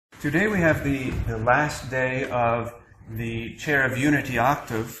Today we have the last day of the Chair of Unity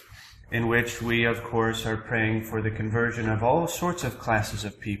octave, in which we, of course, are praying for the conversion of all sorts of classes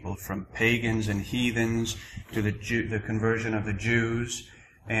of people, from pagans and heathens to the conversion of the Jews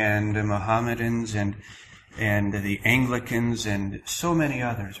and the Mohammedans and the Anglicans and so many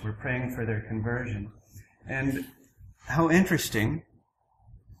others. We're praying for their conversion. And how interesting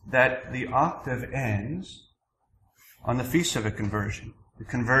that the octave ends on the Feast of a Conversion, the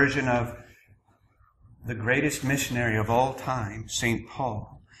conversion of the greatest missionary of all time, St.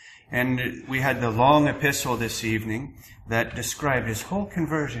 Paul. And we had the long epistle this evening that described his whole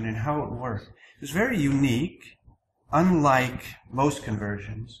conversion and how it worked. It was very unique, unlike most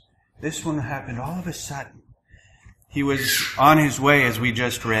conversions. This one happened all of a sudden. He was on his way, as we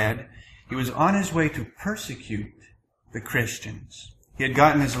just read, he was on his way to persecute the Christians. He had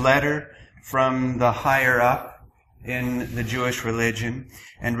gotten his letter from the higher up in the Jewish religion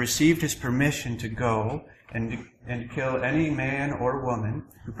and received his permission to go and kill any man or woman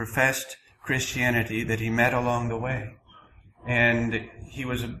who professed Christianity that he met along the way. And he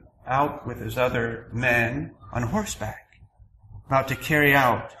was out with his other men on horseback, about to carry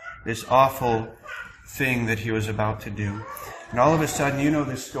out this awful thing that he was about to do. And all of a sudden, you know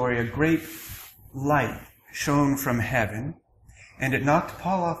this story, a great light shone from heaven, and it knocked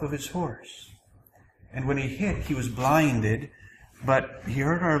Paul off of his horse. And when he hit, he was blinded, but he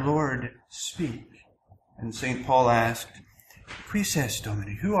heard our Lord speak. And St. Paul asked, "Qui es,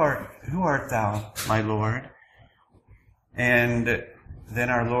 Domine? Who art thou, my Lord?" And then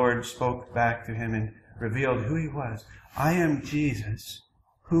our Lord spoke back to him and revealed who he was. "I am Jesus,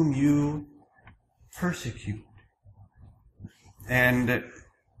 whom you persecute." And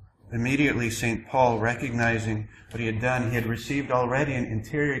immediately St. Paul, recognizing what he had done, he had received already an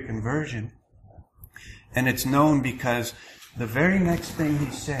interior conversion. And it's known because the very next thing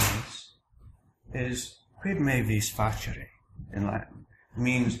he says is, "Quid me vis facere," in Latin. It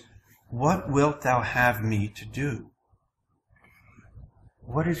means, "What wilt thou have me to do?"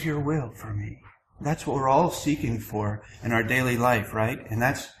 What is your will for me? That's what we're all seeking for in our daily life, right? And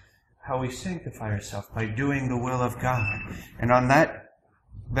that's how we sanctify ourselves, by doing the will of God. And on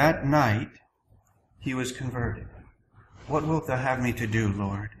that night, he was converted. "What wilt thou have me to do,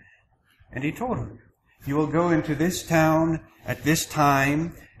 Lord?" And he told him, "You will go into this town at this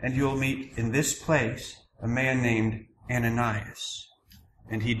time, and you will meet in this place a man named Ananias."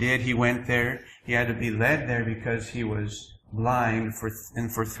 And he did. He went there. He had to be led there because he was blind.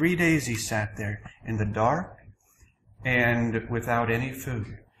 And for 3 days he sat there in the dark and without any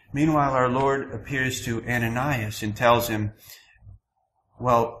food. Meanwhile, our Lord appears to Ananias and tells him,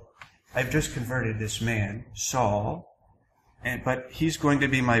 "Well, I've just converted this man, Saul, but he's going to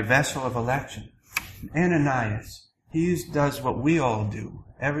be my vessel of election." Ananias, he does what we all do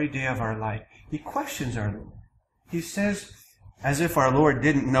every day of our life. He questions our Lord. He says, as if our Lord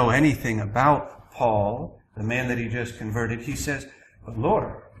didn't know anything about Paul, the man that he just converted, he says, "But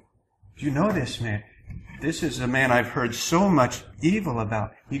Lord, do you know this man? This is a man I've heard so much evil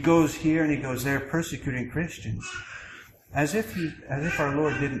about. He goes here and he goes there persecuting Christians." As if our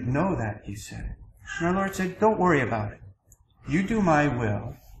Lord didn't know that, he said. And our Lord said, "Don't worry about it. You do my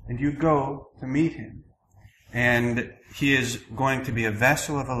will, and you go to meet him. And he is going to be a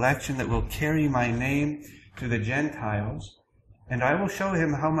vessel of election that will carry my name to the Gentiles, and I will show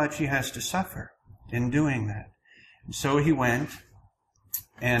him how much he has to suffer in doing that." And so he went,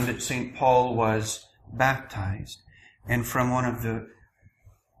 and St. Paul was baptized, and from one of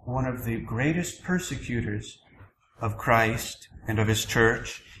the greatest persecutors of Christ and of his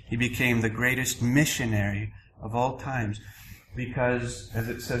church, he became the greatest missionary of all times. Because, as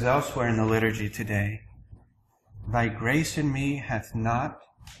it says elsewhere in the liturgy today, "Thy grace in me hath not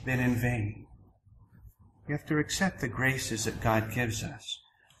been in vain." We have to accept the graces that God gives us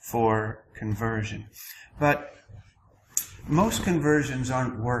for conversion. But most conversions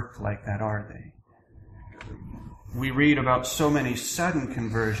aren't worked like that, are they? We read about so many sudden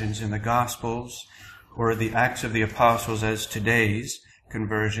conversions in the Gospels or the Acts of the Apostles as today's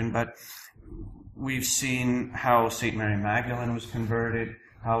conversion, but we've seen how St. Mary Magdalene was converted,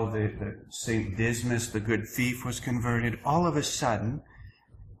 how the St. Dismas, the good thief, was converted all of a sudden.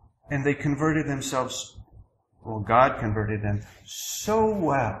 And they converted themselves, well, God converted them so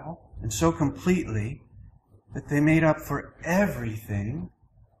well and so completely that they made up for everything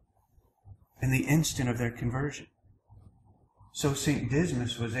in the instant of their conversion. So St.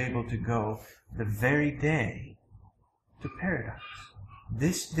 Dismas was able to go the very day to paradise.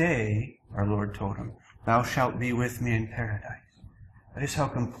 "This day," our Lord told him, "thou shalt be with me in paradise." That is how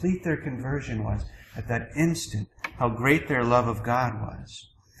complete their conversion was at that instant, how great their love of God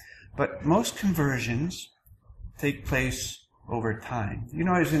was. But most conversions take place over time. You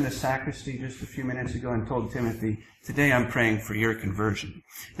know, I was in the sacristy just a few minutes ago and told Timothy, today I'm praying for your conversion.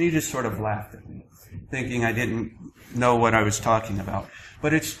 And he just sort of laughed at me, thinking I didn't know what I was talking about.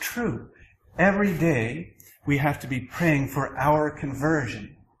 But it's true. Every day we have to be praying for our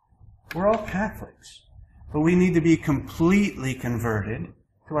conversion. We're all Catholics, but we need to be completely converted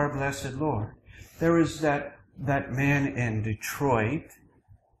to our blessed Lord. There was that man in Detroit,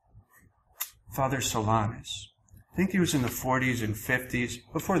 Father Solanus. I think he was in the 40s and 50s,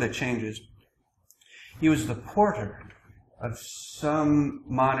 before the changes. He was the porter of some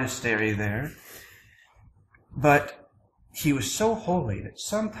monastery there, but he was so holy that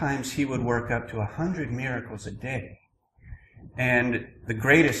sometimes he would work up to 100 miracles a day. And the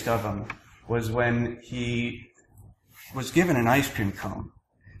greatest of them was when he was given an ice cream cone.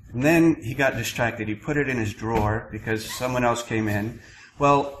 And then he got distracted. He put it in his drawer because someone else came in.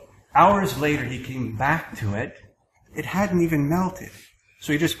 Well, hours later he came back to it. It hadn't even melted.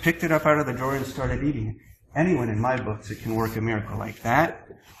 So he just picked it up out of the drawer and started eating it. Anyone in my books that can work a miracle like that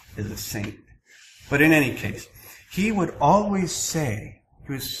is a saint. But in any case, he would always say,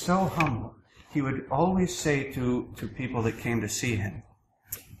 he was so humble, he would always say to people that came to see him,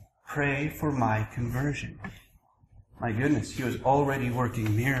 pray for my conversion. My goodness, he was already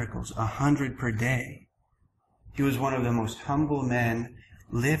working miracles, 100 per day. He was one of the most humble men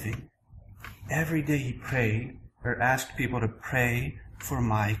living. Every day he prayed, or asked people to pray for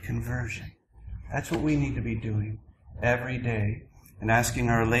my conversion. That's what we need to be doing every day, and asking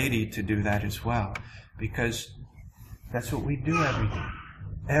Our Lady to do that as well, because that's what we do every day.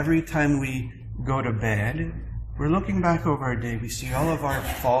 Every time we go to bed, we're looking back over our day, we see all of our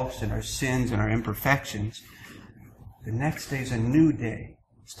faults and our sins and our imperfections. The next day is a new day.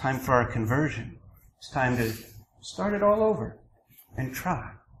 It's time for our conversion. It's time to start it all over and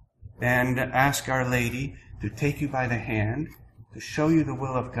try. And ask Our Lady to take you by the hand, to show you the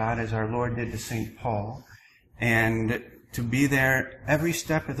will of God as our Lord did to St. Paul, and to be there every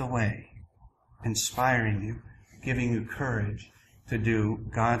step of the way, inspiring you, giving you courage to do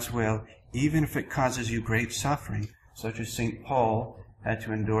God's will, even if it causes you great suffering, such as St. Paul had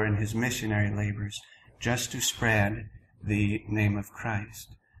to endure in his missionary labors, just to spread the name of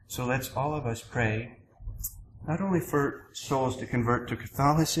Christ. So let's all of us pray, not only for souls to convert to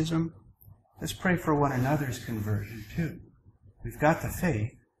Catholicism, let's pray for one another's conversion too. We've got the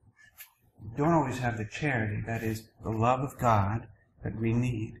faith. We don't always have the charity, that is, the love of God that we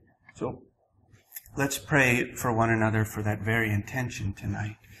need. So let's pray for one another for that very intention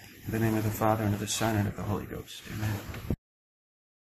tonight. In the name of the Father, and of the Son, and of the Holy Ghost. Amen.